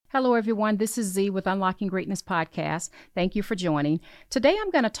Hello, everyone. This is Z with Unlocking Greatness Podcast. Thank you for joining. Today, I'm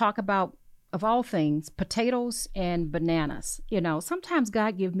going to talk about, of all things, potatoes and bananas. You know, sometimes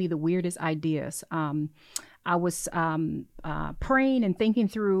God gives me the weirdest ideas. I was praying and thinking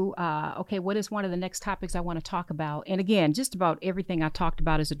through, okay, what is one of the next topics I want to talk about? And again, just about everything I talked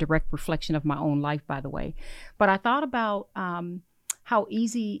about is a direct reflection of my own life, by the way. But I thought about how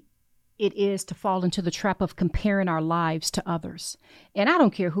easy it is to fall into the trap of comparing our lives to others. And I don't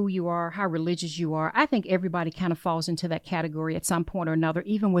care who you are, how religious you are. I think everybody kind of falls into that category at some point or another,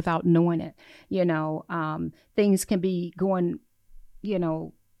 even without knowing it. You know, things can be going,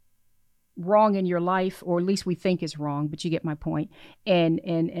 wrong in your life, or at least we think is wrong, but you get my point.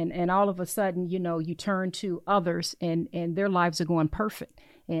 And all of a sudden, you turn to others and their lives are going perfect.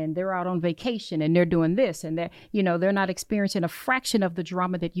 And they're out on vacation and they're doing this and that, they're not experiencing a fraction of the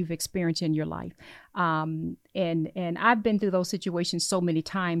drama that you've experienced in your life. And I've been through those situations so many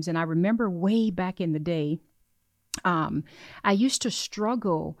times. And I remember way back in the day, I used to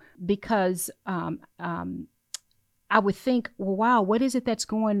struggle because I would think, well, wow, what is it that's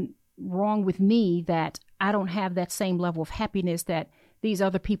going wrong with me that I don't have that same level of happiness that these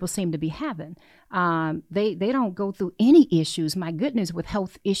other people seem to be having? They don't go through any issues, my goodness, with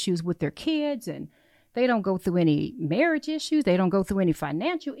health issues with their kids, and they don't go through any marriage issues. They don't go through any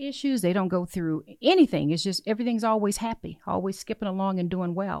financial issues. They don't go through anything. It's just everything's always happy, always skipping along and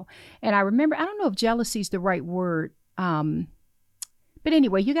doing well. And I remember, I don't know if jealousy is the right word, but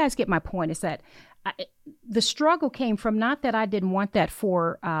anyway, you guys get my point. Is that the struggle came from not that I didn't want that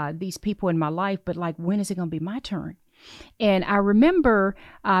for these people in my life, but like, when is it going to be my turn? And I remember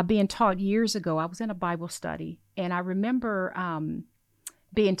being taught years ago, I was in a Bible study, and I remember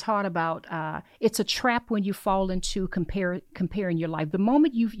being taught about it's a trap when you fall into comparing your life. The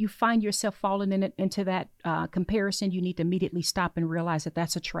moment you find yourself falling into that comparison, you need to immediately stop and realize that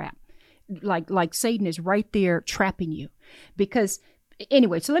that's a trap. Like Satan is right there trapping you. Because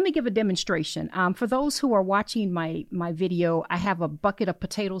anyway, so let me give a demonstration. For those who are watching my video, I have a bucket of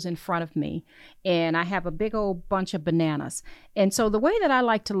potatoes in front of me, and I have a big old bunch of bananas. And so the way that I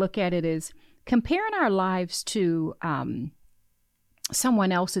like to look at it is comparing our lives to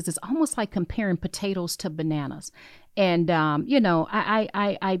someone else's is almost like comparing potatoes to bananas. And,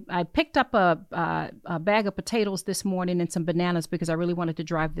 I picked up a bag of potatoes this morning and some bananas because I really wanted to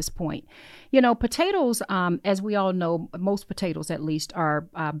drive this point. Potatoes, as we all know, most potatoes at least are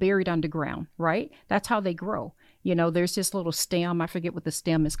buried underground, right? That's how they grow. There's this little stem. I forget what the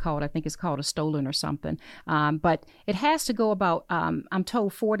stem is called. I think it's called a stolon or something. But it has to go about, I'm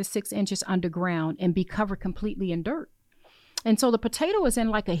told, 4 to 6 inches underground and be covered completely in dirt. And so the potato is in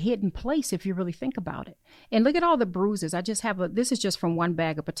like a hidden place if you really think about it. And look at all the bruises. This is just from one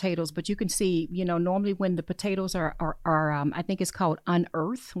bag of potatoes, but you can see, normally when the potatoes are I think it's called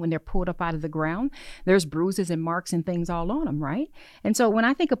unearthed, when they're pulled up out of the ground, there's bruises and marks and things all on them, right? And so when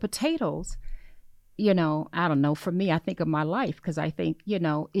I think of potatoes, I don't know, for me, I think of my life because I think,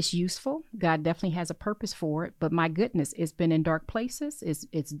 it's useful. God definitely has a purpose for it. But my goodness, it's been in dark places.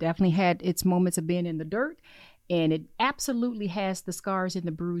 It's definitely had its moments of being in the dirt. And it absolutely has the scars and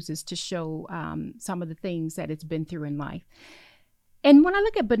the bruises to show some of the things that it's been through in life. And when I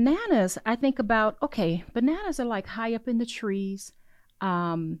look at bananas, I think about, okay, bananas are like high up in the trees.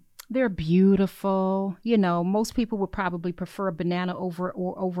 They're beautiful. Most people would probably prefer a banana over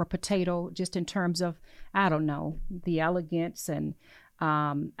a potato, just in terms of, I don't know, the elegance and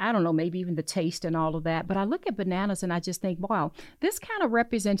I don't know, maybe even the taste and all of that. But I look at bananas and I just think, wow, this kind of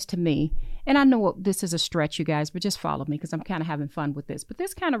represents to me, and I know this is a stretch, you guys, but just follow me because I'm kind of having fun with this. But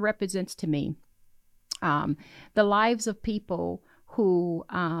this kind of represents to me the lives of people who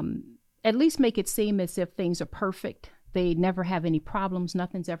at least make it seem as if things are perfect. They never have any problems.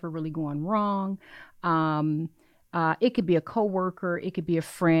 Nothing's ever really going wrong. It could be a coworker. It could be a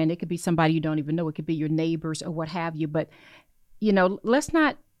friend. It could be somebody you don't even know. It could be your neighbors or what have you. But let's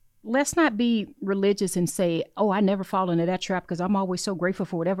not be religious and say, oh, I never fall into that trap because I'm always so grateful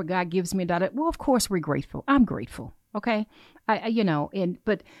for whatever God gives me. Well, of course we're grateful. I'm grateful. Okay.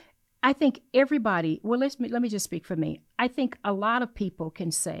 But I think everybody, well, let me just speak for me. I think a lot of people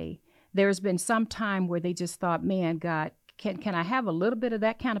can say there's been some time where they just thought, man, God, can I have a little bit of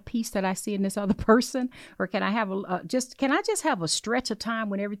that kind of peace that I see in this other person? Or can I have can I just have a stretch of time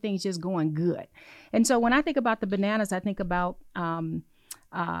when everything's just going good? And so when I think about the bananas, I think about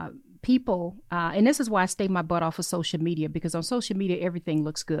people, and this is why I stay my butt off of social media, because on social media, everything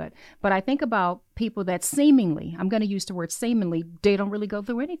looks good. But I think about people that seemingly, I'm going to use the word seemingly, they don't really go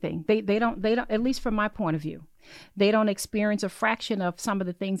through anything. They don't, at least from my point of view, they don't experience a fraction of some of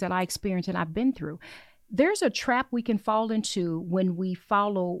the things that I experienced and I've been through. there's a trap we can fall into when we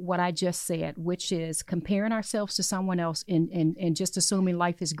follow what I just said, which is comparing ourselves to someone else and just assuming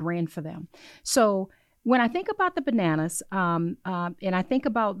life is grand for them. So when I think about the bananas, and I think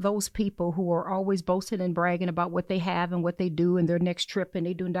about those people who are always boasting and bragging about what they have and what they do and their next trip and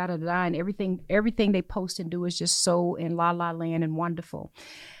they do da da da and everything they post and do is just so in la la land and wonderful.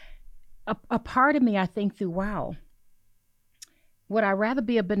 A part of me, I think through, wow, would I rather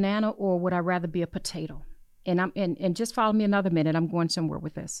be a banana or would I rather be a potato? And just follow me another minute. I'm going somewhere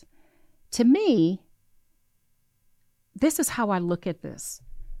with this. To me, this is how I look at this.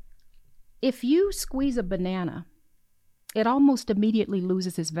 If you squeeze a banana, it almost immediately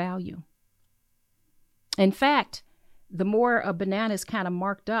loses its value. In fact, the more a banana is kind of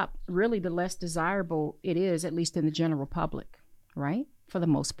marked up, really the less desirable it is, at least in the general public, right? For the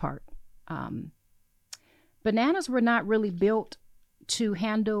most part. Bananas were not really built to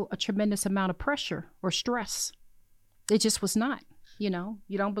handle a tremendous amount of pressure or stress. It just was not. You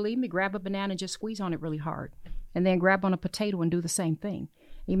don't believe me? Grab a banana and just squeeze on it really hard. And then grab on a potato and do the same thing.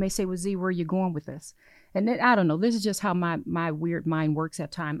 You may say, well, Z, where are you going with this? And then, I don't know. This is just how my weird mind works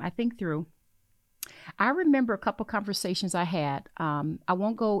at times. I think through. I remember a couple conversations I had. I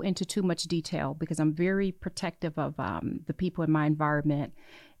won't go into too much detail because I'm very protective of the people in my environment.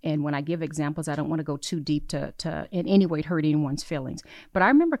 And when I give examples, I don't want to go too deep to in any way hurt anyone's feelings. But I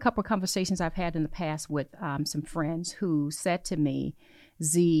remember a couple of conversations I've had in the past with some friends who said to me,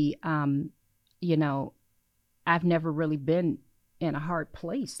 Z, I've never really been in a hard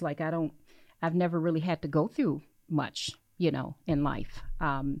place. Like I've never really had to go through much, in life.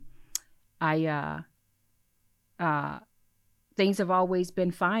 Things have always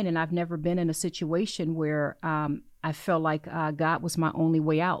been fine. And I've never been in a situation where, I felt like God was my only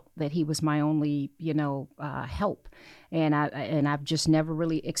way out, that he was my only, help. And I've just never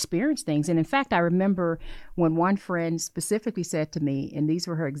really experienced things. And in fact, I remember when one friend specifically said to me, and these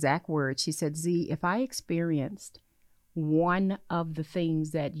were her exact words, she said, Z, if I experienced one of the things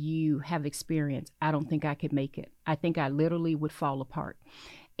that you have experienced, I don't think I could make it. I think I literally would fall apart.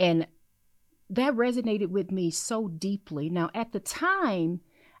 And that resonated with me so deeply. Now, at the time,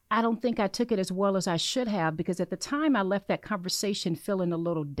 I don't think I took it as well as I should have, because at the time I left that conversation feeling a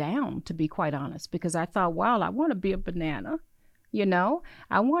little down, to be quite honest, because I thought, wow, I want to be a banana.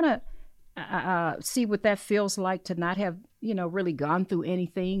 I want to see what that feels like to not have, really gone through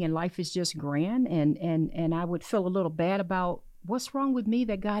anything and life is just grand. And I would feel a little bad about what's wrong with me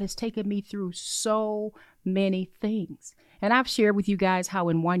that God has taken me through so many things. And I've shared with you guys how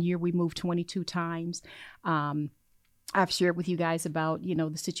in 1 year we moved 22 times. I've shared with you guys about,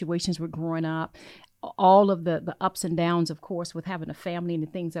 the situations we're growing up, all of the ups and downs, of course, with having a family and the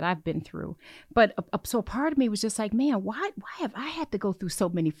things that I've been through. But so a part of me was just like, man, why have I had to go through so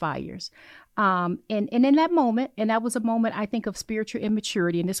many fires? And in that moment, and that was a moment, I think, of spiritual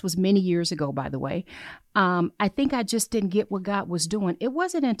immaturity. And this was many years ago, by the way. I think I just didn't get what God was doing. It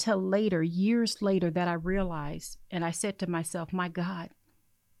wasn't until later, years later, that I realized, and I said to myself, my God,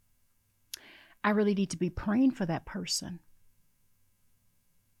 I really need to be praying for that person.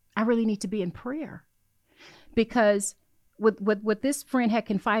 I really need to be in prayer, because what this friend had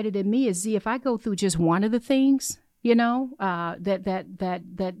confided in me is, Z, if I go through just one of the things, that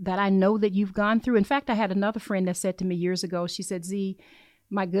I know that you've gone through. In fact, I had another friend that said to me years ago, she said, Z,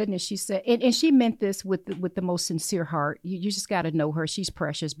 my goodness, she said, and she meant this with the most sincere heart. You just got to know her. She's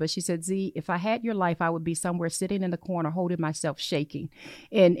precious. But she said, Z, if I had your life, I would be somewhere sitting in the corner holding myself shaking.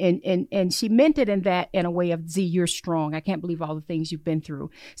 And she meant it in a way of, Z, you're strong. I can't believe all the things you've been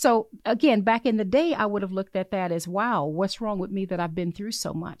through. So again, back in the day, I would have looked at that as, wow, what's wrong with me that I've been through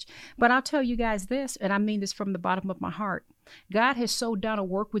so much? But I'll tell you guys this, and I mean this from the bottom of my heart. God has so done a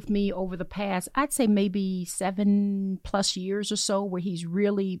work with me over the past, I'd say maybe 7+ years or so, where he's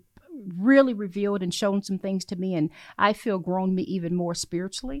really revealed and shown some things to me. And I feel grown me even more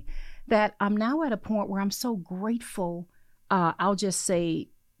spiritually, that I'm now at a point where I'm so grateful. I'll just say,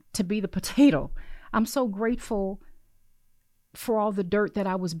 to be the potato. I'm so grateful for all the dirt that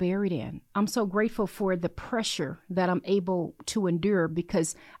I was buried in. I'm so grateful for the pressure that I'm able to endure,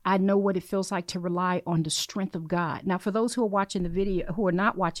 because I know what it feels like to rely on the strength of God. Now, for those who are watching the video, who are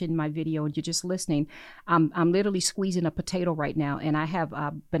not watching my video and you're just listening, I'm literally squeezing a potato right now, and I have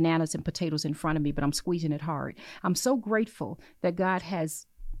bananas and potatoes in front of me, but I'm squeezing it hard. I'm so grateful that God has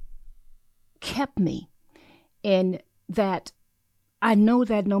kept me, and that I know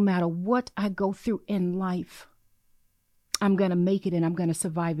that no matter what I go through in life, I'm going to make it and I'm going to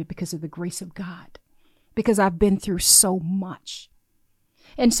survive it because of the grace of God, because I've been through so much.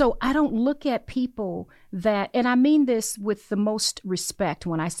 And so I don't look at people that, and I mean this with the most respect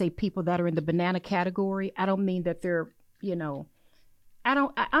when I say people that are in the banana category. I don't mean that they're, I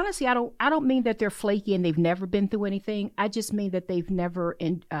don't mean that they're flaky and they've never been through anything. I just mean that they've never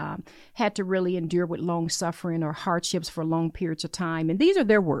had to really endure with long suffering or hardships for long periods of time. And these are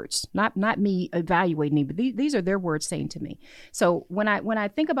their words, not me evaluating them, but these are their words saying to me. So when I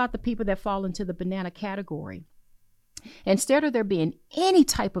think about the people that fall into the banana category, instead of there being any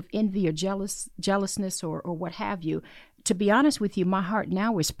type of envy or jealousness or what have you, to be honest with you, my heart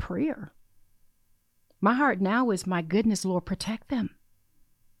now is prayer. My heart now is, my goodness, Lord, protect them,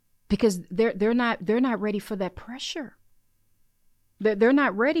 because they're not ready for that pressure. They're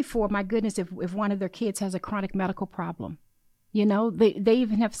not ready for, my goodness, if one of their kids has a chronic medical problem. They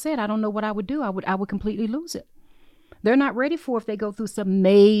even have said, I don't know what I would do. I would completely lose it. They're not ready for if they go through some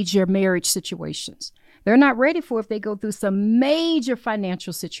major marriage situations. They're not ready for if they go through some major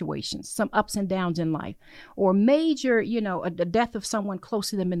financial situations, some ups and downs in life, or major, a death of someone close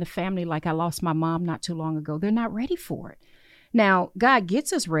to them in the family, like I lost my mom not too long ago. They're not ready for it. Now, God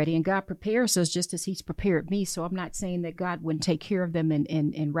gets us ready and God prepares us just as he's prepared me. So I'm not saying that God wouldn't take care of them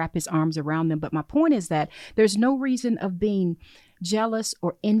and wrap his arms around them. But my point is that there's no reason of being jealous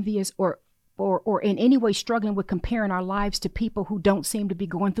or envious or in any way struggling with comparing our lives to people who don't seem to be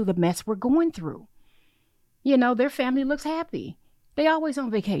going through the mess we're going through. Their family looks happy. They always on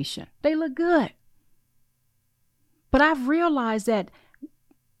vacation. They look good. But I've realized that,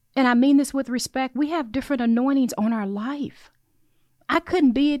 and I mean this with respect, we have different anointings on our life. I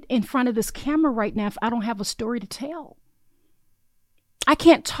couldn't be in front of this camera right now if I don't have a story to tell. I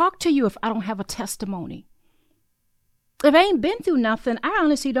can't talk to you if I don't have a testimony. If I ain't been through nothing, I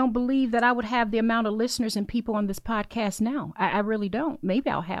honestly don't believe that I would have the amount of listeners and people on this podcast now. I really don't. Maybe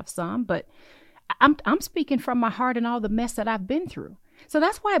I'll have some, but I'm speaking from my heart and all the mess that I've been through. So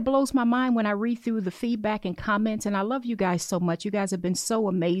that's why it blows my mind when I read through the feedback and comments. And I love you guys so much. You guys have been so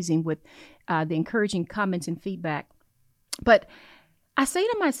amazing with the encouraging comments and feedback. But I say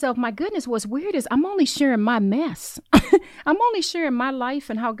to myself, my goodness, what's weird is I'm only sharing my mess. I'm only sharing my life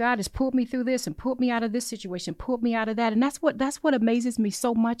and how God has pulled me through this and pulled me out of this situation, pulled me out of that. And that's what amazes me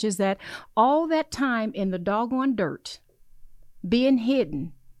so much, is that all that time in the doggone dirt, being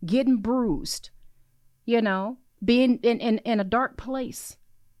hidden, getting bruised, being in a dark place,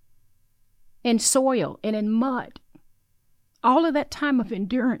 in soil and in mud, all of that time of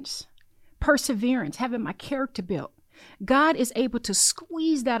endurance, perseverance, having my character built, God is able to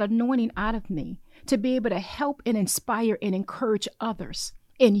squeeze that anointing out of me to be able to help and inspire and encourage others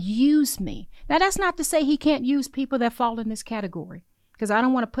and use me. Now, that's not to say he can't use people that fall in this category, because I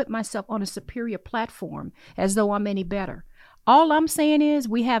don't want to put myself on a superior platform as though I'm any better. All I'm saying is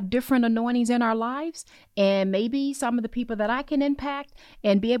we have different anointings in our lives, and maybe some of the people that I can impact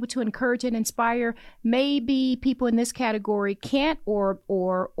and be able to encourage and inspire, maybe people in this category can't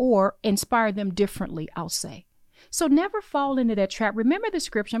or inspire them differently, I'll say. So never fall into that trap. Remember the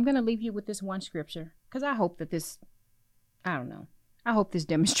scripture. I'm going to leave you with this one scripture, because I hope that I hope this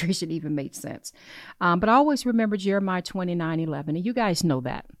demonstration even made sense. But always remember Jeremiah 29:11. And you guys know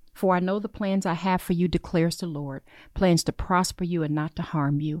that. For I know the plans I have for you, declares the Lord, plans to prosper you and not to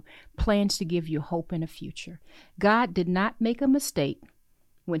harm you, plans to give you hope in a future. God did not make a mistake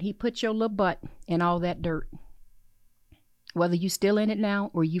when he put your little butt in all that dirt, whether you're still in it now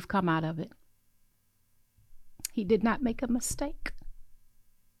or you've come out of it. He did not make a mistake.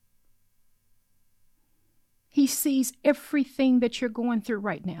 He sees everything that you're going through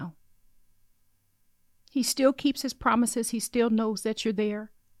right now. He still keeps his promises. He still knows that you're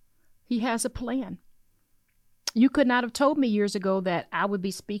there. He has a plan. You could not have told me years ago that I would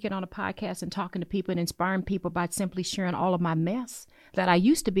be speaking on a podcast and talking to people and inspiring people by simply sharing all of my mess that I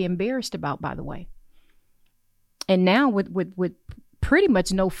used to be embarrassed about, by the way. And now with pretty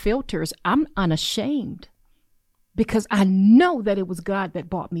much no filters, I'm unashamed, because I know that it was God that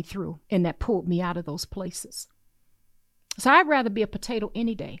brought me through and that pulled me out of those places. So I'd rather be a potato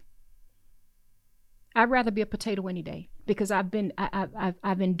any day. I'd rather be a potato any day, because I've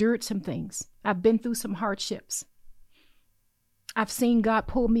endured some things. I've been through some hardships. I've seen God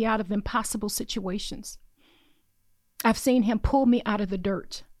pull me out of impossible situations. I've seen him pull me out of the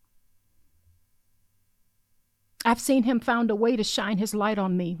dirt. I've seen him found a way to shine his light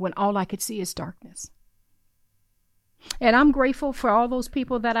on me when all I could see is darkness. And I'm grateful for all those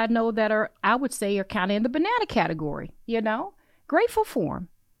people that I know that are, I would say, are kind of in the banana category, grateful for them.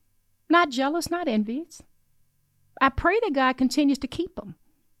 Not jealous, not envious. I pray that God continues to keep them.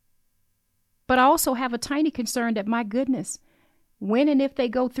 But I also have a tiny concern that, my goodness, when and if they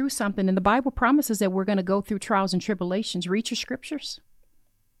go through something, and the Bible promises that we're going to go through trials and tribulations, read your scriptures.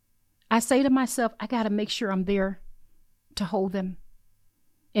 I say to myself, I got to make sure I'm there to hold them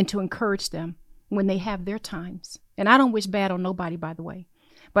and to encourage them when they have their times. And I don't wish bad on nobody, by the way.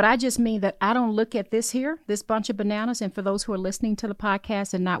 But I just mean that I don't look at this here, this bunch of bananas. And for those who are listening to the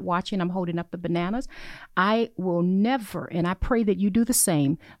podcast and not watching, I'm holding up the bananas. I will never, and I pray that you do the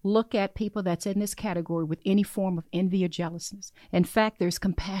same, look at people that's in this category with any form of envy or jealousness. In fact, there's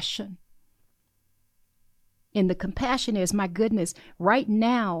compassion. And the compassion is, my goodness, right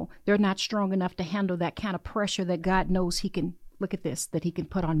now, they're not strong enough to handle that kind of pressure that God knows he can, look at this, that he can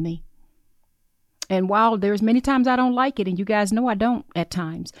put on me. And while there's many times I don't like it, and you guys know I don't at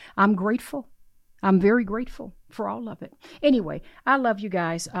times, I'm grateful. I'm very grateful for all of it. Anyway, I love you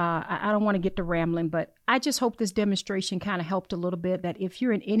guys. I don't want to get to rambling, but I just hope this demonstration kind of helped a little bit, that if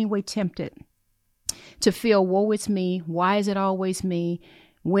you're in any way tempted to feel, woe, it's me, why is it always me?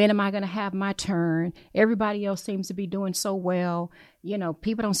 When am I going to have my turn? Everybody else seems to be doing so well. You know,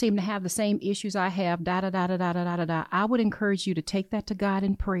 people don't seem to have the same issues I have, da-da-da-da-da-da-da-da. I would encourage you to take that to God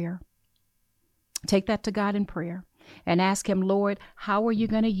in prayer. Take that to God in prayer and ask him, Lord, how are you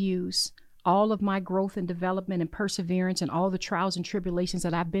going to use all of my growth and development and perseverance and all the trials and tribulations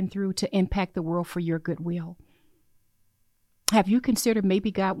that I've been through to impact the world for your good will? Have you considered maybe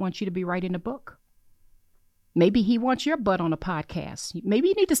God wants you to be writing a book? Maybe he wants your butt on a podcast. Maybe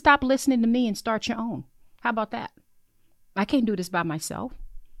you need to stop listening to me and start your own. How about that? I can't do this by myself.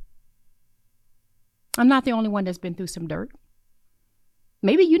 I'm not the only one that's been through some dirt.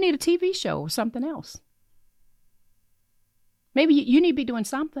 Maybe you need a TV show or something else. Maybe you need to be doing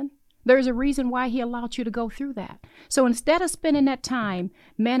something. There's a reason why he allowed you to go through that. So instead of spending that time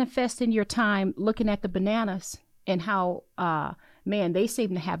manifesting your time looking at the bananas and how, man, they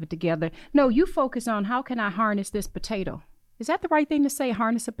seem to have it together. No, you focus on, how can I harness this potato? Is that the right thing to say,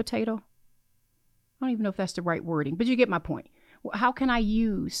 harness a potato? I don't even know if that's the right wording, but you get my point. How can I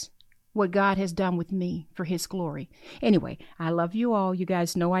use what God has done with me for his glory? Anyway, I love you all. You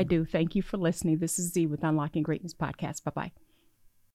guys know I do. Thank you for listening. This is Z with Unlocking Greatness Podcast. Bye-bye.